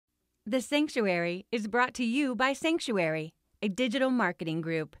The Sanctuary is brought to you by Sanctuary, a digital marketing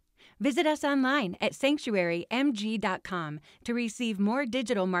group. Visit us online at sanctuarymg.com to receive more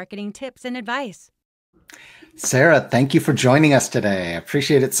digital marketing tips and advice. Sarah, thank you for joining us today. I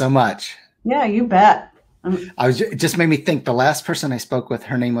appreciate it so much. Yeah, you bet. It just made me think the last person I spoke with,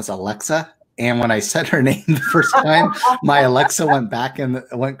 her name was Alexa. And when I said her name the first time, my Alexa went back and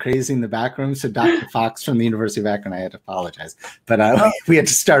went crazy in the back room. So Dr. Fox from the University of Akron, I had to apologize. But we had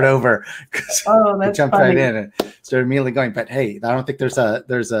to start over because I jumped right in and started immediately going. But hey, I don't think there's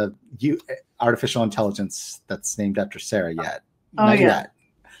a artificial intelligence that's named after Sarah yet. Not yet.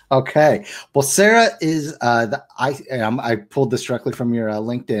 Okay. Well, Sarah is I pulled this directly from your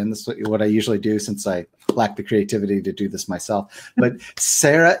LinkedIn. This is what I usually do since I lack the creativity to do this myself. But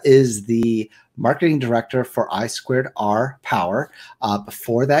Sarah is the marketing director for I²r POWER.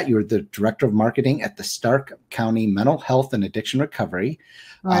 Before that, you were the director of marketing at the Stark County Mental Health and Addiction Recovery.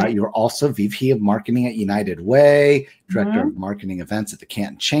 Right. You were also VP of marketing at United Way, director of marketing events at the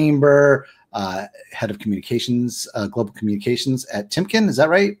Canton Chamber, head of communications, global communications at Timken. Is that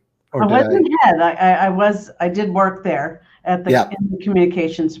right? Or I wasn't head. I did work there at the, in the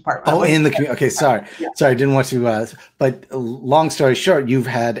communications department. Oh, in the okay. Sorry, sorry. I didn't want to. But long story short, you've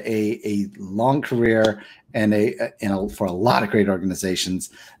had a long career and for a lot of great organizations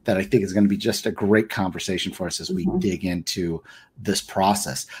that I think is going to be just a great conversation for us as we dig into this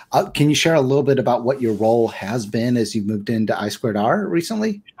process. Can you share a little bit about what your role has been as you moved into I²r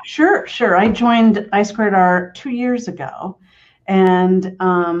recently? Sure. I joined I²r 2 years ago, and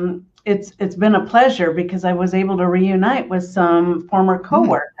it's been a pleasure because I was able to reunite with some former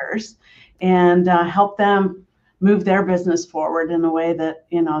coworkers and help them move their business forward in a way that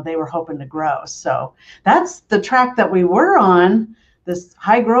they were hoping to grow. So that's the track that we were on, this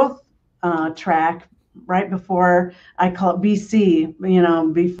high growth track, right before, I call it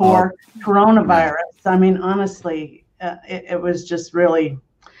BC, before coronavirus. I mean, honestly, it was just really,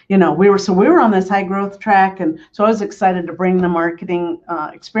 we were on this high growth track, and so I was excited to bring the marketing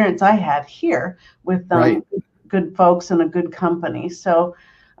experience I had here with good folks and a good company. So,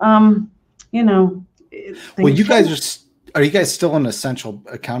 well, you guys are you guys still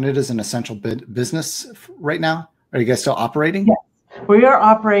counted as an essential business right now? Are you guys still operating? Yes, we are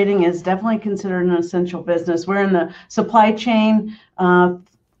operating as definitely considered an essential business. We're in the supply chain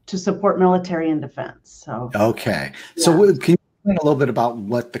to support military and defense. So okay, so can you explain a little bit about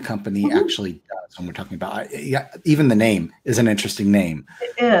what the company actually does when we're talking about? Even the name is an interesting name.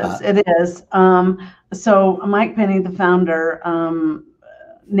 It is. So Mike Penny, the founder,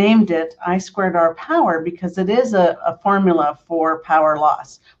 named it I²r POWER because it is a formula for power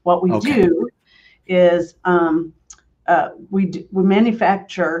loss. What we do is we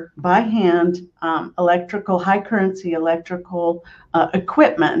manufacture by hand high currency electrical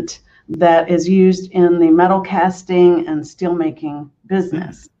equipment that is used in the metal casting and steel making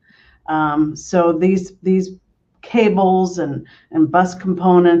business. So these cables and bus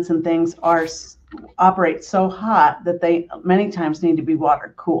components and things operate so hot that they many times need to be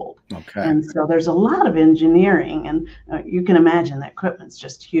water cooled. Okay. And so there's a lot of engineering, and you can imagine that equipment's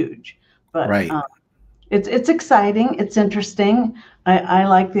just huge. But it's exciting. It's interesting. I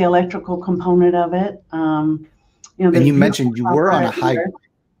like the electrical component of it. And you mentioned you were on a high.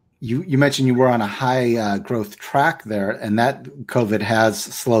 You mentioned you were on a high growth track there, and that COVID has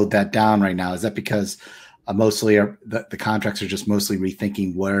slowed that down right now. Is that because mostly the contracts are just mostly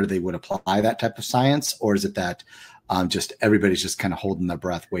rethinking where they would apply that type of science, or is it that just everybody's just kind of holding their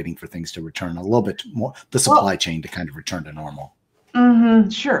breath, waiting for things to return a little bit more, the supply chain to kind of return to normal?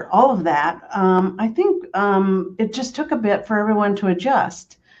 Sure, all of that. I think it just took a bit for everyone to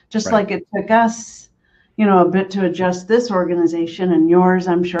adjust, just like it took us, a bit to adjust this organization and yours,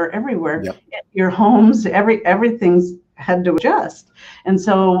 I'm sure everywhere, your homes, everything's had to adjust. And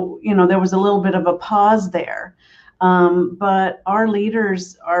so, there was a little bit of a pause there. But our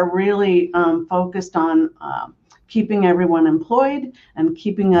leaders are really focused on keeping everyone employed and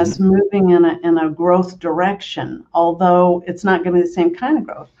keeping us moving in a growth direction. Although it's not going to be the same kind of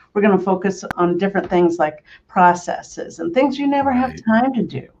growth. We're going to focus on different things like processes and things you never have time to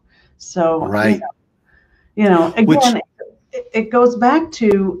do. So, again, it goes back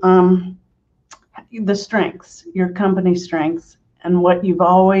to the strengths, your company strengths, and what you've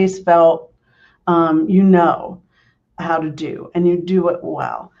always felt how to do, and you do it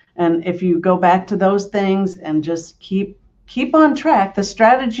well. And if you go back to those things and just keep on track, the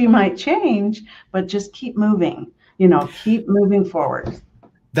strategy might change, but just keep moving, keep moving forward.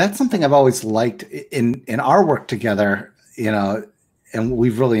 That's something I've always liked in our work together, and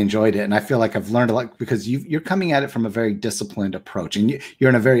we've really enjoyed it. And I feel like I've learned a lot because you're coming at it from a very disciplined approach, and you're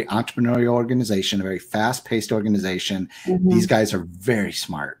in a very entrepreneurial organization, a very fast-paced organization. These guys are very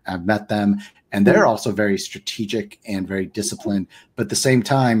smart. I've met them, and they're also very strategic and very disciplined. But at the same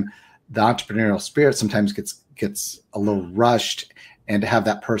time, the entrepreneurial spirit sometimes gets a little rushed, and to have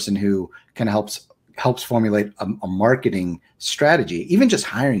that person who kind of helps formulate a marketing strategy, even just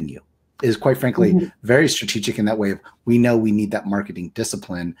hiring you, is quite frankly very strategic in that way of, we know we need that marketing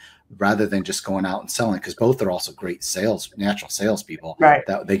discipline rather than just going out and selling, because both are also great natural salespeople, right?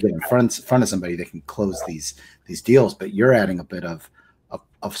 That they get in front of somebody, they can close these deals. But you're adding a bit of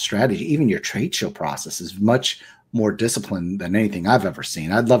strategy. Even your trade show process is much more disciplined than anything I've ever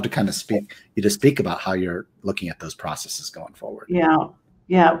seen. I'd love to kind of speak about how you're looking at those processes going forward.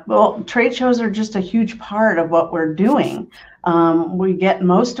 Yeah. Well, trade shows are just a huge part of what we're doing. We get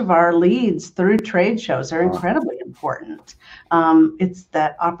most of our leads through trade shows. They're incredibly important. It's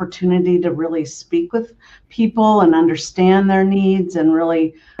that opportunity to really speak with people and understand their needs, and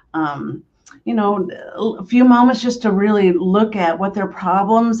really, a few moments just to really look at what their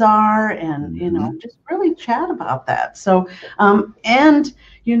problems are, and, just really chat about that. So,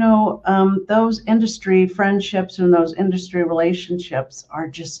 those industry friendships and those industry relationships are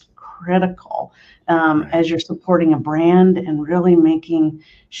just critical as you're supporting a brand, and really making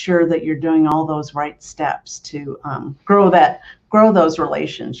sure that you're doing all those right steps to grow those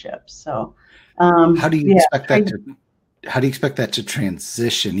relationships. So, how do you expect that to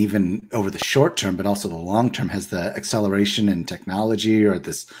transition, even over the short term, but also the long term? Has the acceleration in technology, or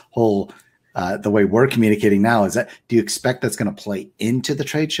this whole the way we're communicating now, do you expect that's going to play into the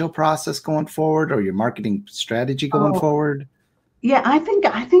trade show process going forward, or your marketing strategy going forward? Yeah, I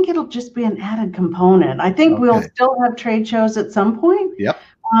think it'll just be an added component. I think we'll still have trade shows at some point. Yep.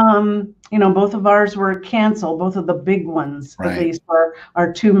 Both of ours were canceled. Both of the big ones, at least for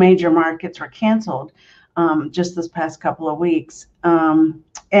our two major markets, were canceled just this past couple of weeks.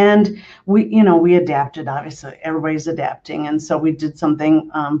 And we adapted. Obviously, everybody's adapting, and so we did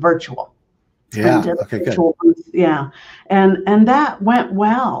something virtual. Yeah. Okay. Good. Yeah, and that went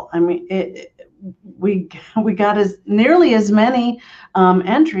well. I mean, we got nearly as many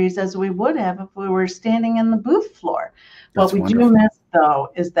entries as we would have if we were standing in the booth floor. What we do miss, though,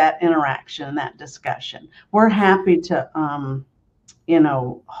 is that interaction, that discussion. We're happy to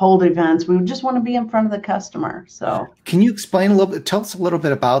hold events. We just want to be in front of the customer. So, can you explain tell us a little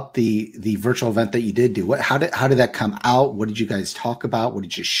bit about the virtual event that you did do? How did that come out? What did you guys talk about? What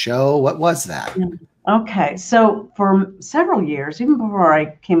did you show? What was that? Okay, so for several years, even before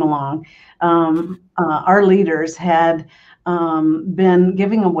I came along, our leaders had been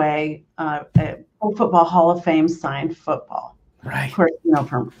giving away a Pro Football Hall of Fame signed football. Right. Of course,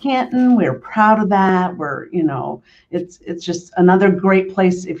 from Canton, we're proud of that. We're, it's just another great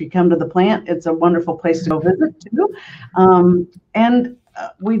place. If you come to the plant, it's a wonderful place to go visit too. And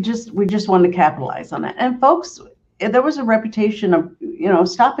we just wanted to capitalize on that. And folks, there was a reputation of,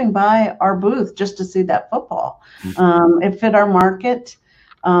 stopping by our booth just to see that football. It fit our market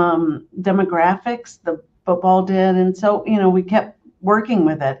demographics, the football did. And so, we kept working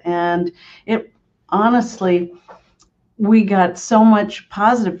with it. And it honestly, we got so much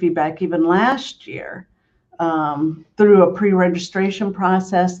positive feedback even last year through a pre-registration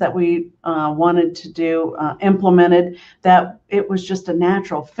process that we wanted to do, implemented, that it was just a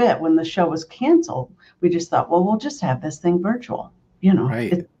natural fit. When the show was canceled, we just thought, well, we'll just have this thing virtual,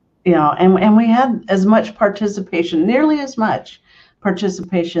 Right. And we had as much participation, nearly as much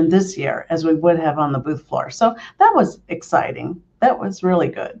participation this year as we would have on the booth floor. So that was exciting. That was really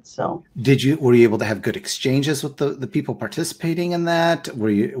good. So were you able to have good exchanges with the people participating in that?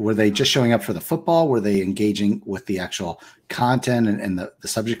 Were they just showing up for the football? Were they engaging with the actual content and the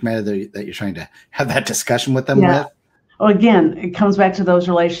subject matter that you're trying to have that discussion with them with? Well, again, it comes back to those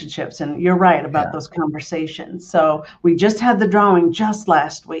relationships, and you're right about those conversations. So we just had the drawing just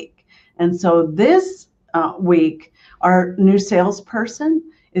last week. And so this week, our new salesperson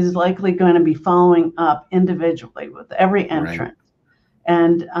is likely going to be following up individually with every entrant. Right.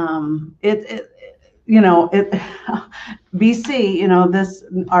 And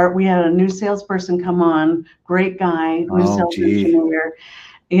BC, we had a new salesperson come on, great guy, new sales engineer,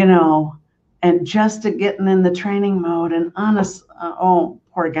 and just to getting in the training mode, and honest,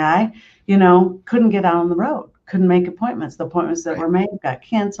 poor guy, couldn't get out on the road, couldn't make appointments. The appointments that were made got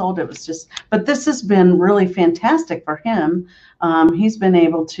canceled. It was just, but this has been really fantastic for him. He's been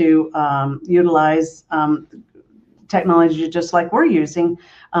able to utilize technology just like we're using,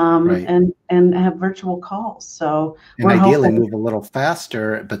 Right. and have virtual calls. So And we're ideally hoping, move a little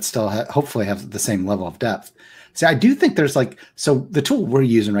faster, but still hopefully have the same level of depth. See, I do think there's like, so the tool we're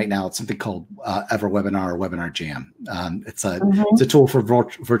using right now, it's something called EverWebinar or Webinar Jam. It's a tool for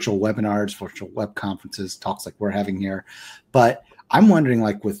virtual webinars, virtual web conferences, talks like we're having here. But I'm wondering,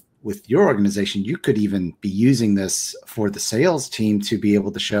 like with your organization, you could even be using this for the sales team to be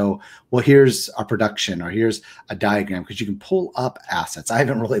able to show, well, here's our production, or here's a diagram, because you can pull up assets. I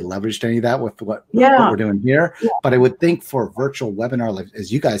haven't really leveraged any of that with what we're doing here, but I would think for a virtual webinar, like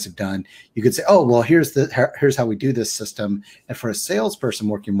as you guys have done, you could say, oh, well, here's how we do this system. And for a salesperson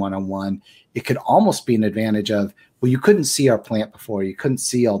working one-on-one, it could almost be an advantage of, well, you couldn't see our plant before, you couldn't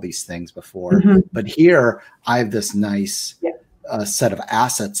see all these things before, but here I have this nice set of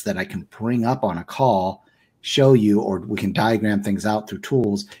assets that I can bring up on a call, show you, or we can diagram things out through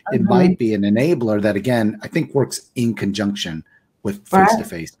tools. It might be an enabler that, again, I think works in conjunction with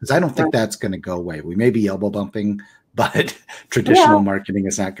face-to-face, because I don't think that's going to go away. We may be elbow bumping, but traditional marketing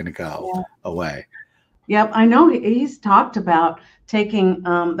is not going to go away. Yep, I know he's talked about taking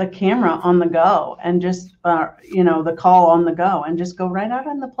the camera on the go and just, the call on the go, and just go right out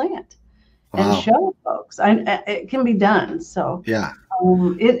on the plant. And show folks. It can be done. So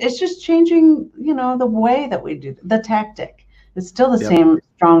it's just changing, the way that we do the tactic. It's still the same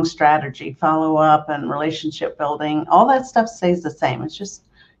strong strategy, follow up and relationship building. All that stuff stays the same. It's just,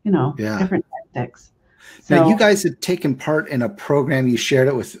 different tactics. So, now, you guys had taken part in a program. You shared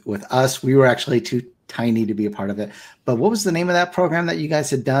it with us. We were actually too tiny to be a part of it. But what was the name of that program that you guys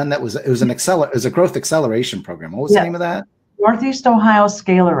had done? It was a growth acceleration program. What was the name of that? Northeast Ohio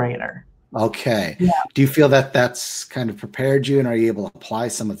Scalerator. Okay. Do you feel that that's kind of prepared you, and are you able to apply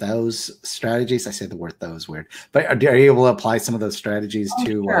some of those strategies? I say the word "those" weird, but are you able to apply some of those strategies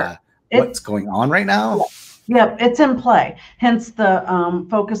to what's going on right now? Yeah, it's in play. Hence the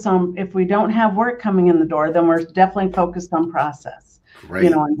focus on, if we don't have work coming in the door, then we're definitely focused on process,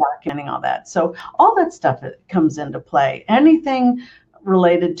 and documenting all that. So all that stuff comes into play. Anything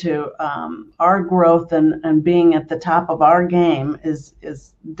related to our growth and being at the top of our game is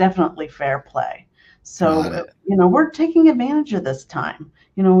definitely fair play. So, we're taking advantage of this time.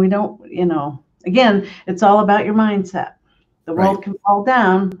 We don't, again, it's all about your mindset. The world can fall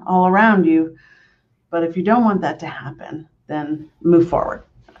down all around you, but if you don't want that to happen, then move forward.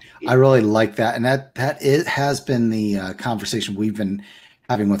 I really like that. And that has been the conversation we've been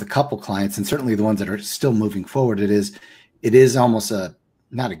having with a couple clients, and certainly the ones that are still moving forward. It is almost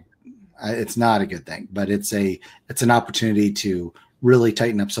it's not a good thing, but it's an opportunity to really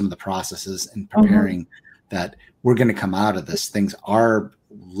tighten up some of the processes and preparing that we're going to come out of this. Things are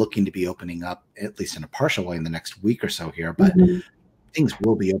looking to be opening up, at least in a partial way, in the next week or so here, but things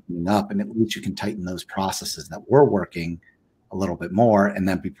will be opening up, and at least you can tighten those processes that we're working a little bit more, and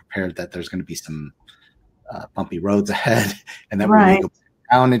then be prepared that there's going to be some bumpy roads ahead, and that we may go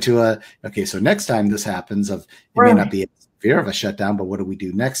down into so next time this happens, it may not be fear of a shutdown, but what do we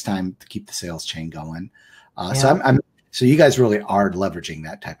do next time to keep the sales chain going? So you guys really are leveraging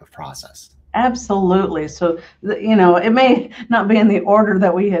that type of process. Absolutely. So, it may not be in the order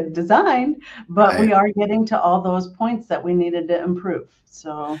that we had designed, but we are getting to all those points that we needed to improve.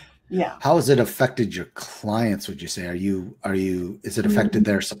 So, how has it affected your clients, would you say? Is it affected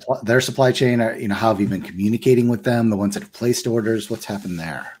their supply chain? Or, how have you been communicating with them, the ones that have placed orders? What's happened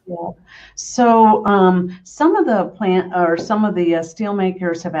there? So some of the steel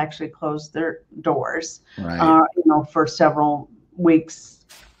makers have actually closed their doors, for several weeks,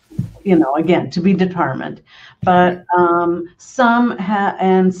 again, to be determined. But some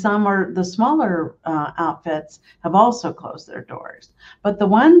are the smaller outfits have also closed their doors. But the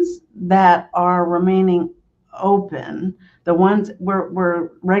ones that are remaining open, the ones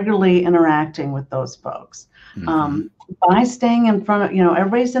we're regularly interacting with those folks. By staying in front of,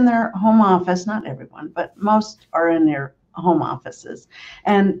 everybody's in their home office, not everyone, but most are in their home offices.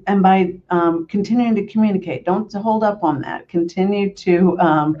 And by continuing to communicate, don't hold up on that. Continue to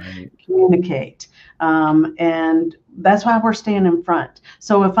communicate. And that's why we're staying in front.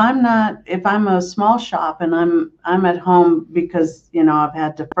 So if I'm a small shop and I'm at home because, I've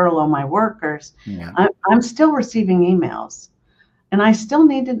had to furlough my workers, I'm still receiving emails. And I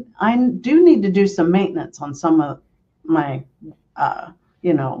do need to do some maintenance on some of my,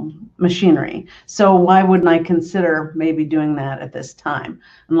 machinery. So why wouldn't I consider maybe doing that at this time?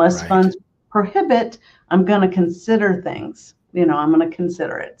 Unless funds prohibit, I'm going to consider things. I'm going to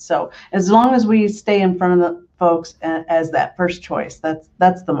consider it. So as long as we stay in front of the folks as that first choice,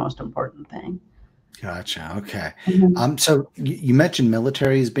 that's the most important thing. Gotcha. Okay. Mm-hmm. So you mentioned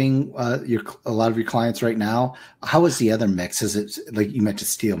military as being a lot of your clients right now. How is the other mix? Is it like you mentioned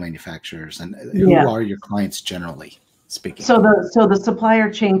steel manufacturers, and who Yeah. are your clients generally speaking? So the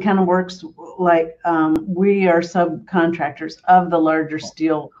supplier chain kind of works like we are subcontractors of the larger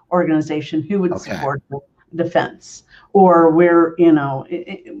steel organization who would Okay. support the defense, or we're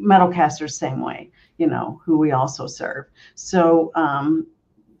metal casters same way, who we also serve. So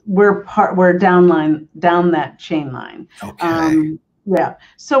we're down that chain line. Okay. Yeah.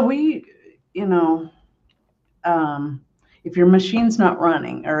 So we, you know, if your machine's not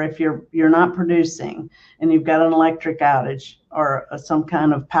running, or if you're not producing, and you've got an electric outage or some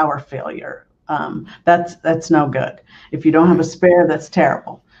kind of power failure, that's no good. If you don't have a spare, that's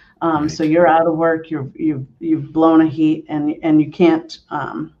terrible. So you're out of work. You've blown a heat, and you can't.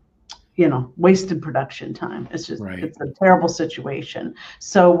 Wasted production time. It's just, it's a terrible situation.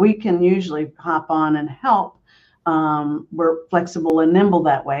 So we can usually hop on and help. We're flexible and nimble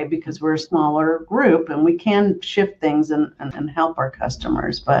that way because we're a smaller group, and we can shift things and help our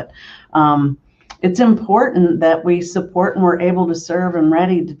customers. But it's important that we support, and we're able to serve and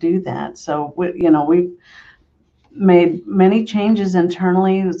ready to do that. So we've made many changes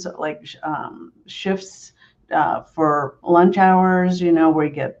internally, like shifts for lunch hours, where you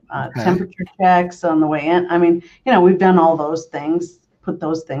get temperature checks on the way in. I mean, we've done all those things, put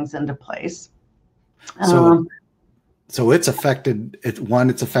those things into place. So it's affected.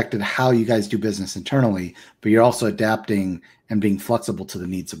 It's affected how you guys do business internally, but you're also adapting and being flexible to the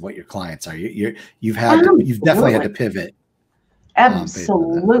needs of what your clients are. You've definitely had to pivot.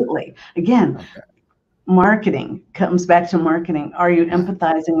 Absolutely. Again, marketing comes back to marketing. Are you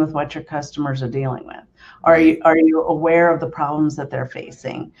empathizing with what your customers are dealing with? Are you aware of the problems that they're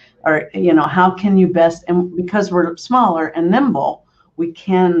facing? Or, how can you best, and because we're smaller and nimble, we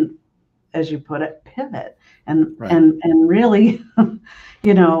can, as you put it, pivot and really,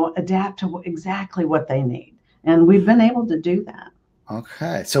 adapt to exactly what they need. And we've been able to do that.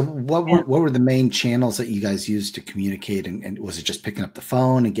 Okay. So what were the main channels that you guys used to communicate? And was it just picking up the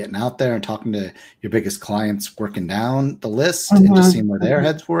phone and getting out there and talking to your biggest clients, working down the list and just seeing where their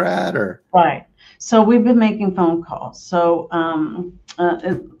heads were at? Or Right. So we've been making phone calls. So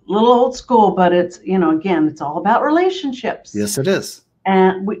a little old school, but it's, again, it's all about relationships. Yes, it is.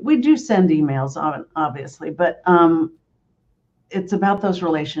 And we do send emails, obviously, but it's about those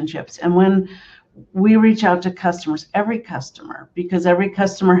relationships. And when we reach out to customers, every customer, because every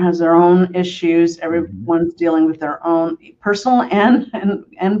customer has their own issues. Everyone's dealing with their own personal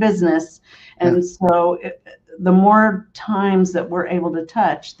and business. And so the more times that we're able to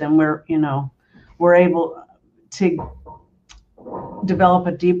touch, then we're able to develop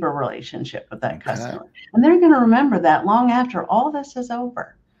a deeper relationship with that customer. And they're going to remember that long after all this is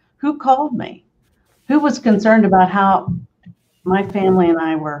over. Who called me? Who was concerned about how my family and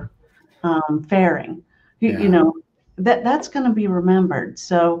I were faring? That's going to be remembered.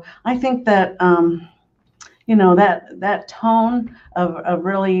 So I think that that tone of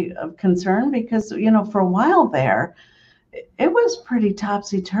really of concern, because for a while there, it was pretty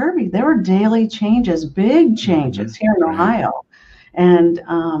topsy-turvy. There were daily changes, big changes here in Ohio, and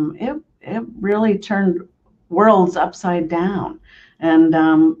it really turned worlds upside down. And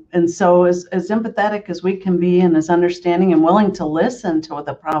so as empathetic as we can be, and as understanding and willing to listen to what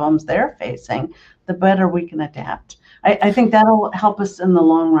the problems they're facing, the better we can adapt. I think that'll help us in the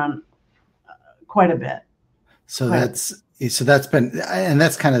long run quite a bit. So that's been, and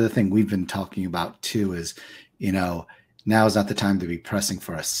that's kind of the thing we've been talking about too, is, now is not the time to be pressing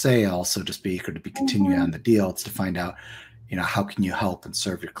for a sale, so to speak, or to be continuing on the deal. It's to find out, how can you help and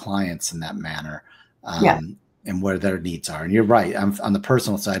serve your clients in that manner, and where their needs are. And you're right. I'm on the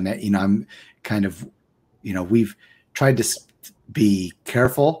personal side, I'm kind of, we've tried to be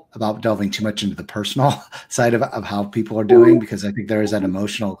careful about delving too much into the personal side of how people are doing, because I think there is that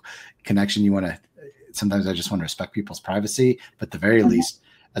emotional connection. Sometimes I just want to respect people's privacy, but at the very least,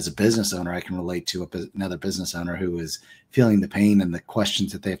 as a business owner, I can relate to another business owner who is feeling the pain and the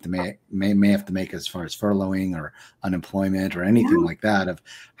questions that they have to may have to make as far as furloughing or unemployment or anything like that, of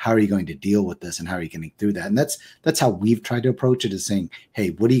how are you going to deal with this and how are you getting through that? And that's how we've tried to approach it, is saying, hey,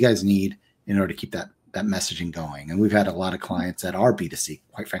 what do you guys need in order to keep that messaging going? And we've had a lot of clients that are B2C,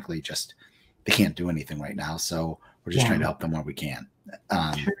 quite frankly, just they can't do anything right now. So we're just trying to help them where we can.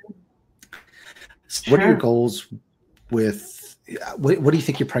 What are your goals with, what do you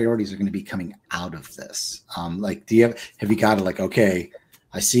think your priorities are going to be coming out of this? Like, have you got to okay,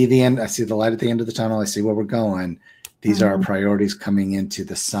 I see the end, I see the light at the end of the tunnel, I see where we're going. These are our priorities coming into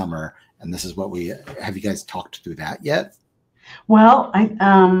the summer, and this is what have you guys talked through that yet? Well,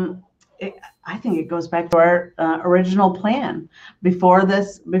 I think it goes back to our original plan before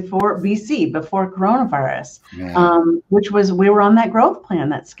BC, before coronavirus, which was we were on that growth plan,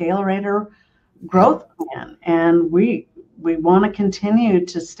 that Scalerator growth plan, and we want to continue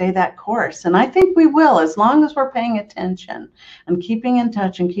to stay that course. And I think we will, as long as we're paying attention and keeping in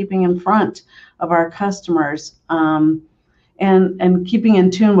touch and keeping in front of our customers, and keeping in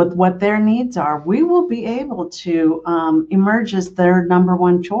tune with what their needs are, we will be able to emerge as their number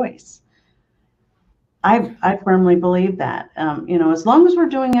one choice. I firmly believe that. As long as we're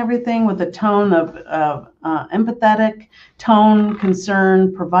doing everything with a tone of empathetic tone,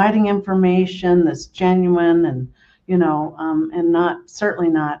 concern, providing information that's genuine, and and certainly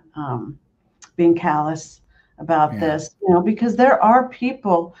not being callous about this, because there are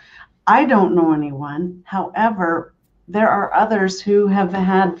people. I don't know anyone. However, there are others who have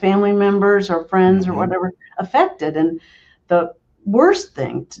had family members or friends or whatever affected, and the worst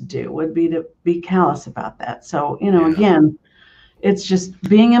thing to do would be to be callous about that. So, again, it's just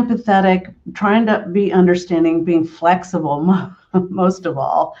being empathetic, trying to be understanding, being flexible most of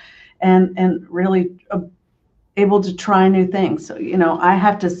all, and really able to try new things. So, I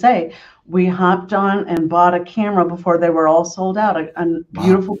have to say, we hopped on and bought a camera before they were all sold out, a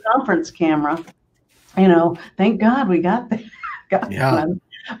beautiful conference camera. Thank God we got one,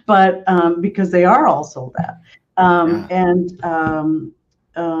 but because they are all sold out.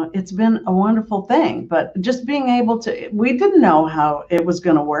 It's been a wonderful thing, but just being able to, we didn't know how it was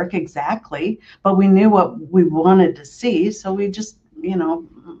going to work exactly, but we knew what we wanted to see. So we just,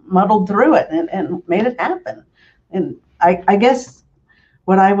 muddled through it and made it happen. And I guess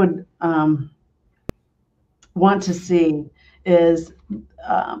what I would want to see is,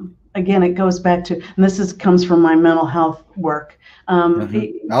 again, it goes back to, and this comes from my mental health work.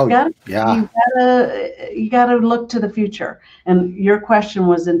 You gotta look to the future. And your question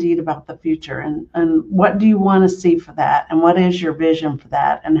was indeed about the future, and what do you want to see for that, and what is your vision for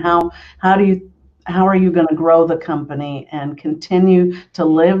that, and how are you going to grow the company and continue to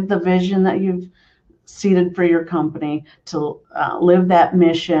live the vision that you've seated for your company, to live that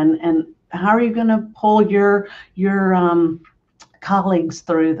mission, and how are you going to pull your colleagues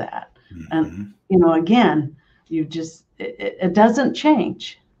through that? And again, it doesn't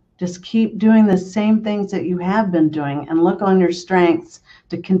change. Just keep doing the same things that you have been doing, and look on your strengths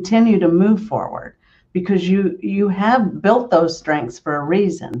to continue to move forward, because you have built those strengths for a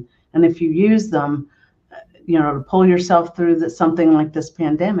reason. And if you use them, to pull yourself through something like this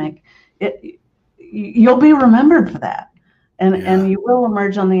pandemic, you'll be remembered for that. And you will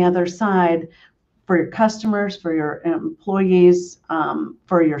emerge on the other side for your customers, for your employees,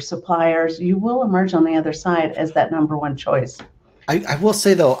 for your suppliers. You will emerge on the other side as that number one choice. I will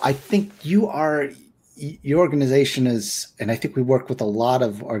say, though, I think your organization is, and I think we work with a lot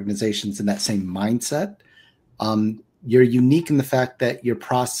of organizations in that same mindset. You're unique in the fact that your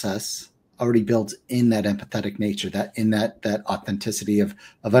process already builds in that empathetic nature, that authenticity of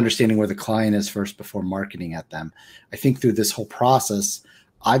understanding where the client is first before marketing at them. I think through this whole process,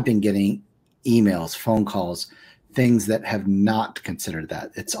 I've been getting emails, phone calls, things that have not considered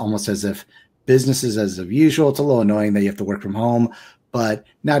that. It's almost as if business is as of usual. It's a little annoying that you have to work from home, but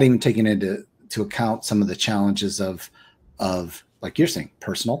not even taking into account some of the challenges of like you're saying,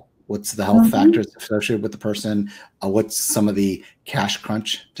 personal. What's the health factors associated with the person? What's some of the cash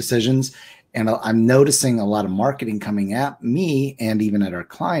crunch decisions? And I'm noticing a lot of marketing coming at me and even at our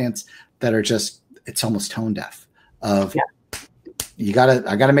clients that are just, it's almost tone deaf of, I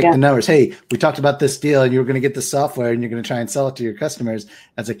gotta make the numbers. Hey, we talked about this deal and you were going to get the software and you're going to try and sell it to your customers.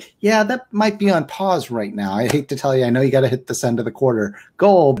 It's like, yeah, that might be on pause right now. I hate to tell you, I know you got to hit this end of the quarter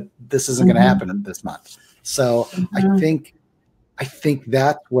goal, but this isn't going to happen this month. So I think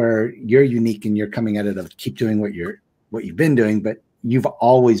that's where you're unique, and you're coming at it of keep doing what you've been doing, but you've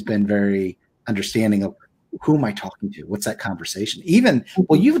always been very understanding of who am I talking to? What's that conversation? Even,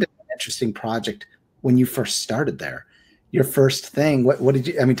 you've done an interesting project when you first started there. Your first thing, what did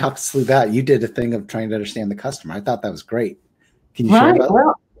you, talk us through that. You did a thing of trying to understand the customer. I thought that was great. Can you share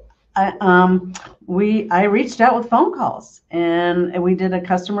about that? I reached out with phone calls, and we did a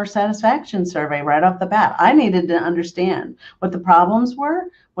customer satisfaction survey right off the bat. I needed to understand what the problems were,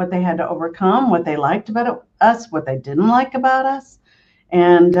 what they had to overcome, what they liked about us, what they didn't like about us.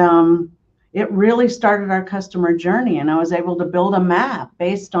 And it really started our customer journey. And I was able to build a map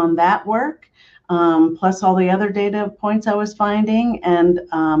based on that work, plus all the other data points I was finding. And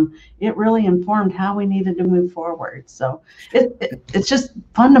it really informed how we needed to move forward. So it's just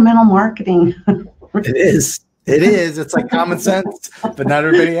fundamental marketing. It is. It's like common sense, but not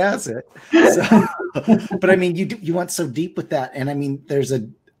everybody has it. So, but you went so deep with that. And there's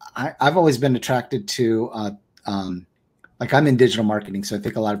I've always been attracted to, like I'm in digital marketing, so I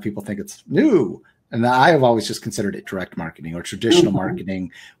think a lot of people think it's new. And I have always just considered it direct marketing or traditional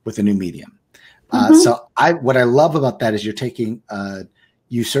marketing with a new medium. So what I love about that is you're taking,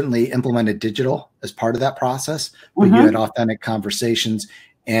 you certainly implemented digital as part of that process, but you had authentic conversations,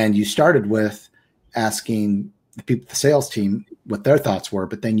 and you started with asking the sales team what their thoughts were,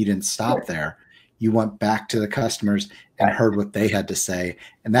 but then you didn't stop there. You went back to the customers and heard what they had to say.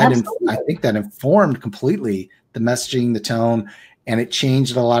 And that, I think that informed completely the messaging, the tone, and it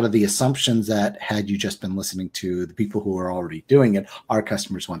changed a lot of the assumptions that had you just been listening to the people who are already doing it, our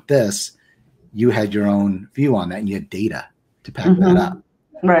customers want this, you had your own view on that and you had data to back that up.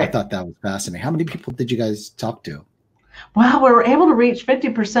 Right. I thought that was fascinating. How many people did you guys talk to? Well, we were able to reach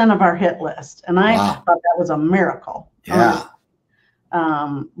 50% of our hit list. And I thought that was a miracle. Yeah.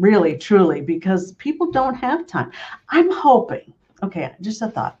 Really, truly, because people don't have time. I'm hoping, okay, just a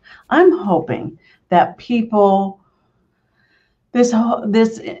thought. I'm hoping that people, this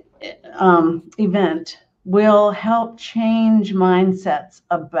event will help change mindsets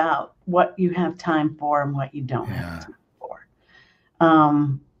about what you have time for and what you don't have time for.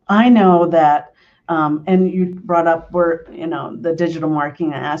 I know that, and you brought up the digital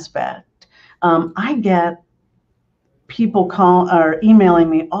marketing aspect. I get people emailing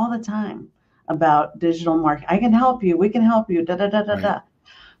me all the time about digital marketing. I can help you. We can help you.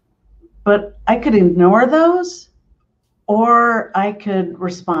 But I could ignore those, or I could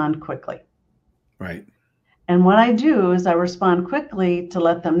respond quickly. Right. And what I do is I respond quickly to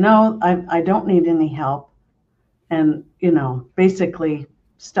let them know I don't need any help, and basically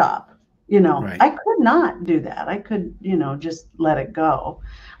stop. I could not do that. I could just let it go.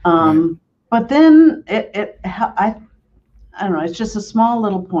 But then I don't know, it's just a small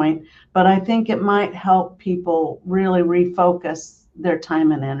little point, but I think it might help people really refocus their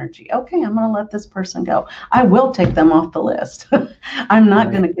time and energy. Okay, I'm going to let this person go. I will take them off the list. I'm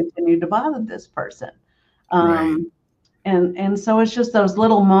not going to continue to bother this person. And so it's just those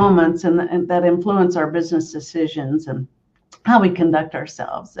little moments and that influence our business decisions and how we conduct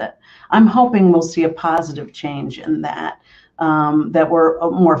ourselves that I'm hoping we'll see a positive change in that. That we're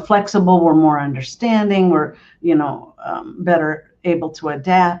more flexible, we're more understanding, we're, better able to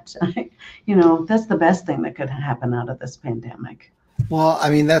adapt. That's the best thing that could happen out of this pandemic. Well, I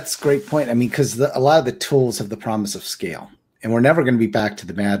mean, that's a great point. I mean, because a lot of the tools have the promise of scale. And we're never going to be back to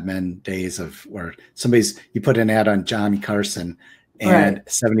the Mad Men days of where you put an ad on Johnny Carson and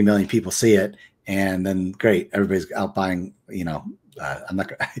 70 million people see it. And then great, everybody's out buying, I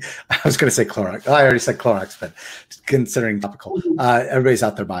was going to say Clorox. Oh, I already said Clorox, but considering topical, everybody's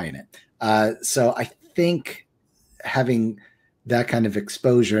out there buying it. So I think having that kind of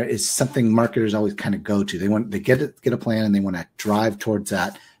exposure is something marketers always kind of go to. They get a plan and they want to drive towards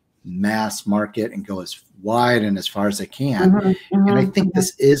that mass market and go as wide and as far as they can. And I think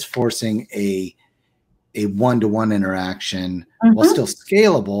this is forcing a one-to-one interaction while still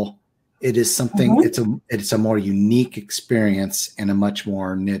scalable. It is something. It's a more unique experience and a much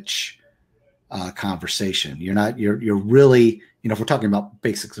more niche conversation. You're really, if we're talking about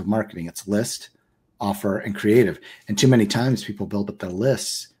basics of marketing, it's list, offer, and creative. And too many times people build up their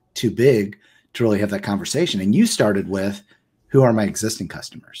lists too big to really have that conversation. And you started with, who are my existing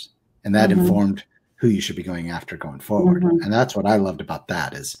customers? And that informed who you should be going after going forward. And that's what I loved about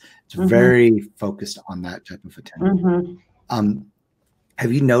that is it's very focused on that type of attention.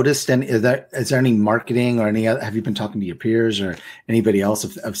 Have you noticed is there any marketing or any other, have you been talking to your peers or anybody else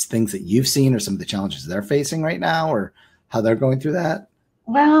of things that you've seen or some of the challenges they're facing right now or how they're going through that?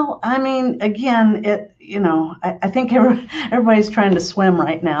 Well, I mean, again, I think everybody's trying to swim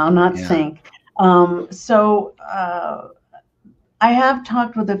right now, not sink. So I have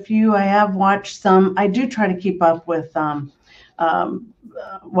talked with a few, I have watched some, I do try to keep up with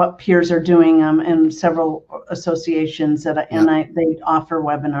what peers are doing in several associations they offer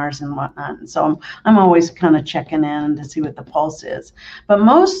webinars and whatnot. And so I'm always kind of checking in to see what the pulse is. But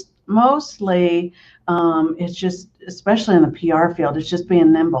mostly it's just, especially in the PR field, it's just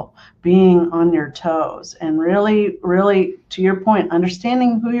being nimble, being on your toes, and really, really, to your point,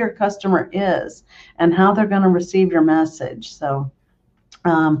 understanding who your customer is and how they're going to receive your message. So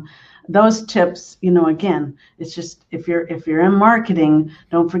those tips, again, it's just if you're in marketing,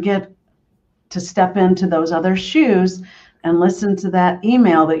 don't forget to step into those other shoes and listen to that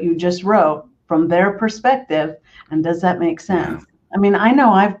email that you just wrote from their perspective. And does that make sense? I mean, I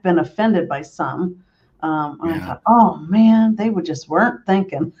know I've been offended by some. I thought, oh man, they just weren't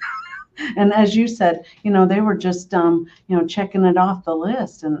thinking. And as you said, they were just, checking it off the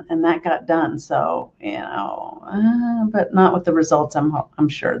list, and that got done. So, but not with the results I'm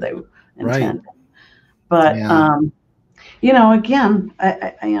sure they intended. Right. But, again,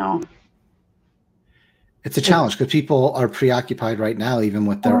 it's a challenge because people are preoccupied right now, even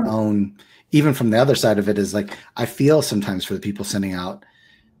with their own, even from the other side of it is like, I feel sometimes for the people sending out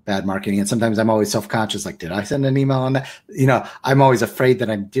bad marketing. And sometimes I'm always self-conscious, like, did I send an email on that? I'm always afraid that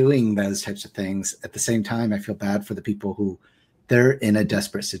I'm doing those types of things. At the same time, I feel bad for the people who they're in a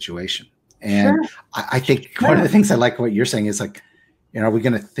desperate situation. And I think one of the things I like what you're saying is like, are we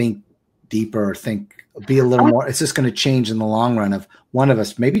going to think deeper or be a little more, it's just going to change in the long run of one of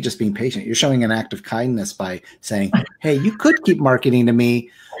us, maybe just being patient. You're showing an act of kindness by saying, hey, you could keep marketing to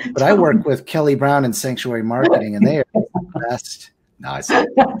me, but I work with Kelly Brown and Sanctuary Marketing and they are the best. No, I see.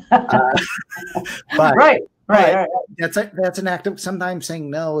 But right. That's an act of, sometimes saying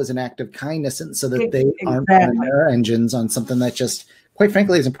no is an act of kindness, and so that they aren't running their engines on something that just, quite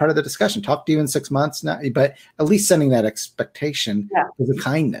frankly, isn't part of the discussion. Talk to you in 6 months, but at least sending that expectation is a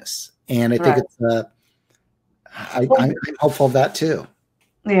kindness, and I think it's I'm hopeful of that too.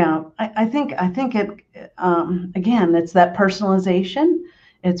 Yeah, I think it again, it's that personalization.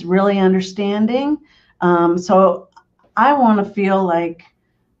 It's really understanding. So I want to feel like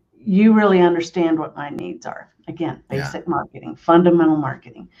you really understand what my needs are. Again, basic marketing, fundamental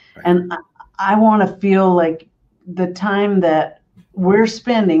marketing. Right. And I want to feel like the time that we're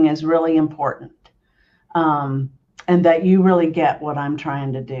spending is really important. And that you really get what I'm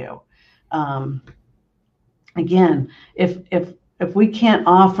trying to do. Again, if we can't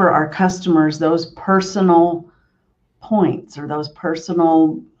offer our customers those personal points or those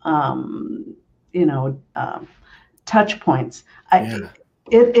personal, touch points,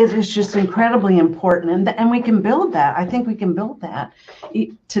 it is just incredibly important, and we can build that. I think we can build that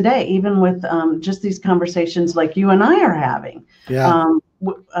today, even with just these conversations like you and I are having. Our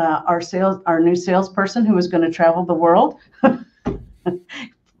new salesperson who is going to travel the world,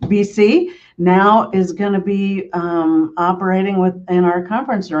 BC, now is going to be operating in our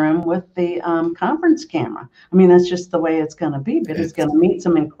conference room with the conference camera. I mean, that's just the way it's going to be. But he's going to meet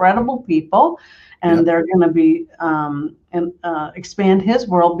some incredible people. And they're going to be expand his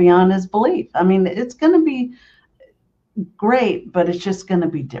world beyond his belief. I mean, it's going to be great, but it's just going to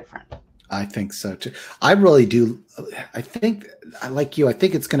be different. I think so too. I really do. I think, like you, I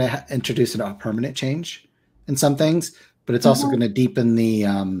think it's going to introduce a permanent change in some things, but it's also going to deepen the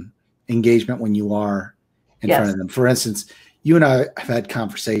engagement when you are in front of them. For instance, you and I have had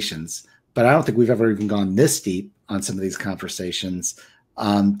conversations, but I don't think we've ever even gone this deep on some of these conversations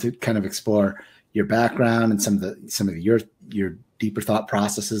to kind of explore your background and some of your deeper thought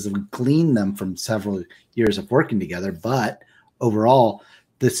processes, and we glean them from several years of working together. But overall,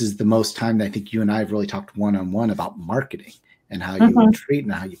 this is the most time that I think you and I have really talked one-on-one about marketing and how you treat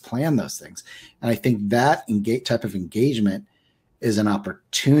and how you plan those things. And I think that type of engagement is an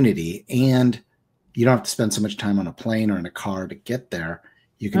opportunity, and you don't have to spend so much time on a plane or in a car to get there.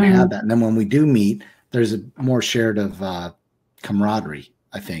 You can have that. And then when we do meet, there's a more shared of camaraderie,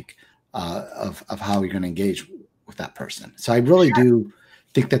 I think, of how you're going to engage with that person. So I really do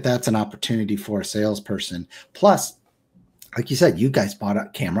think that that's an opportunity for a salesperson. Plus, like you said, you guys bought a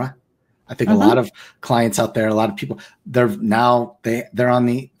camera. I think a lot of clients out there, a lot of people, they're on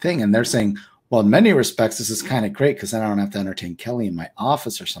the thing and they're saying, well, in many respects, this is kind of great because then I don't have to entertain Kelly in my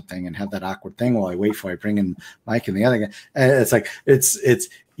office or something and have that awkward thing while I wait for I bring in Mike and the other guy. And it's like,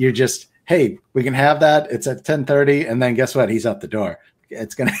 you're just, hey, we can have that. It's at 10:30. And then guess what? He's out the door.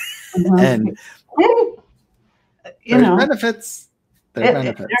 It's going to end. There's benefits. There's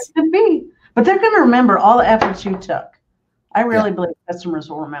benefits. There could be, but they're going to remember all the efforts you took. I really believe customers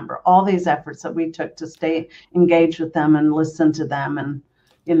will remember all these efforts that we took to stay engaged with them and listen to them. And,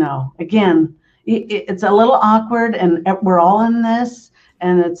 again, it's a little awkward, and we're all in this,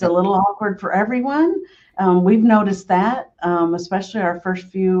 and it's a little awkward for everyone. We've noticed that, especially our first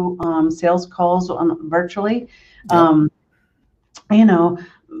few sales calls virtually.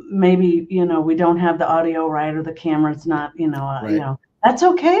 Maybe, we don't have the audio right or the camera's not, that's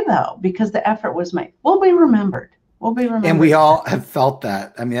okay though, because the effort was made. We'll be remembered. And we all have felt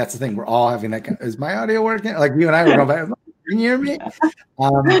that. I mean, that's the thing. We're all having that. Is my audio working? Like you and I were going back. Can you hear me? I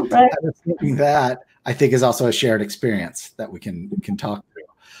was thinking that I think is also a shared experience that we can talk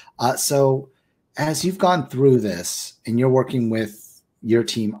through. So as you've gone through this and you're working with your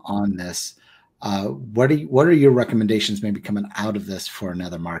team on this, what are your recommendations maybe coming out of this for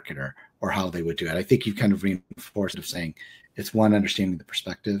another marketer or how they would do it? I think you've kind of reinforced of saying it's one, understanding the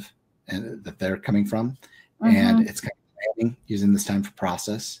perspective and that they're coming from. And it's kind of planning, using this time for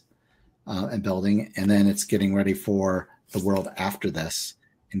process. and building, and then it's getting ready for the world after this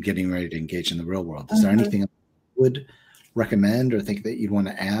and getting ready to engage in the real world. Is there anything you would recommend or think that you'd want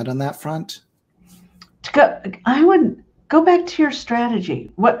to add on that front? I would go back to your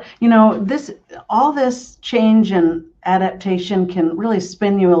strategy. All this change and adaptation can really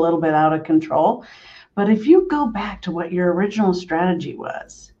spin you a little bit out of control. But if you go back to what your original strategy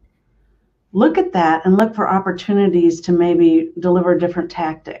was, look at that and look for opportunities to maybe deliver different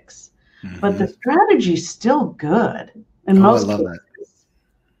tactics. But the strategy's still good in most cases.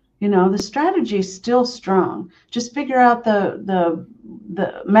 That. The strategy's still strong. Just figure out the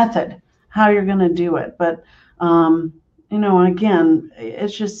method, how you're going to do it. But again, it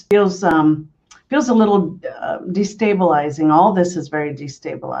just feels a little destabilizing. All this is very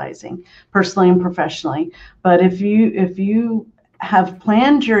destabilizing, personally and professionally. But if you have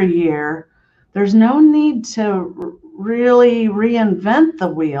planned your year, there's no need to really reinvent the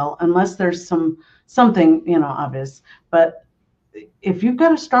wheel unless there's something obvious. But if you've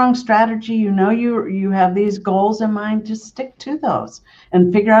got a strong strategy, you have these goals in mind, just stick to those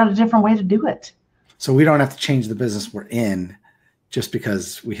and figure out a different way to do it. So we don't have to change the business we're in just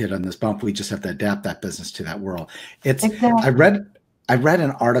because we hit on this bump. We just have to adapt that business to that world. Exactly. I read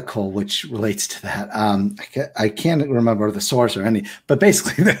an article which relates to that. I can't remember the source or any, but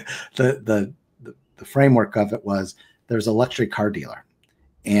basically the framework of it was there's a luxury car dealer,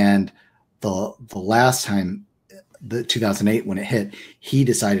 and the last time, the 2008 when it hit, he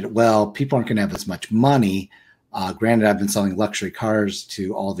decided, well, people aren't going to have as much money. Granted, I've been selling luxury cars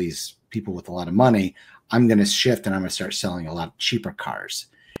to all these people with a lot of money. I'm going to shift and I'm going to start selling a lot of cheaper cars.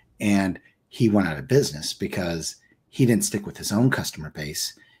 And he went out of business because he didn't stick with his own customer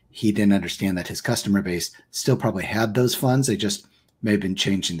base. He didn't understand that his customer base still probably had those funds. They just may have been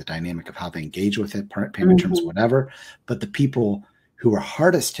changing the dynamic of how they engage with it, payment terms, whatever. But the people who were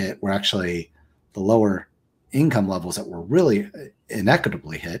hardest hit were actually the lower income levels that were really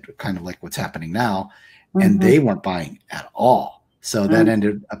inequitably hit, kind of like what's happening now. And they weren't buying at all. So that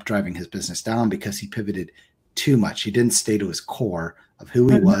ended up driving his business down because he pivoted too much. He didn't stay to his core of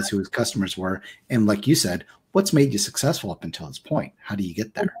who he was, who his customers were. And like you said, what's made you successful up until this point? How do you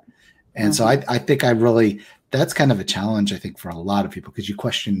get there? And so I think that's kind of a challenge, I think, for a lot of people, because you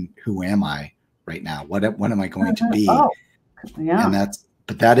question, who am I right now? What am I going to be?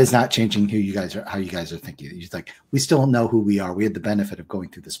 But that is not changing how you guys are thinking. You're like, we still know who we are. We had the benefit of going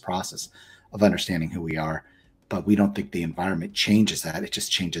through this process of understanding who we are, but we don't think the environment changes that. It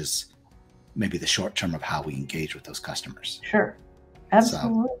just changes maybe the short term of how we engage with those customers. Sure.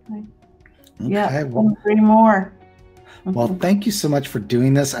 Absolutely. So, okay. Well, agree more. Well, thank you so much for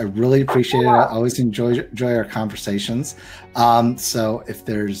doing this. I really appreciate it. I always enjoy our conversations. So if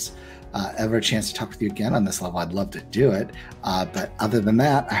there's ever a chance to talk with you again on this level, I'd love to do it. But other than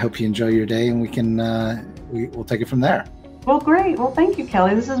that, I hope you enjoy your day, and we'll take it from there. Well, great. Well, thank you,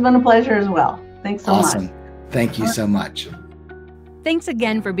 Kelly. This has been a pleasure as well. Thanks so much. Awesome. Thank you so much. Thanks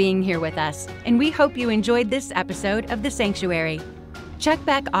again for being here with us, and we hope you enjoyed this episode of The Sanctuary. Check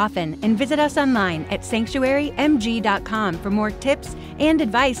back often and visit us online at sanctuarymg.com for more tips and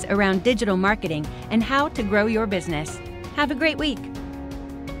advice around digital marketing and how to grow your business. Have a great week.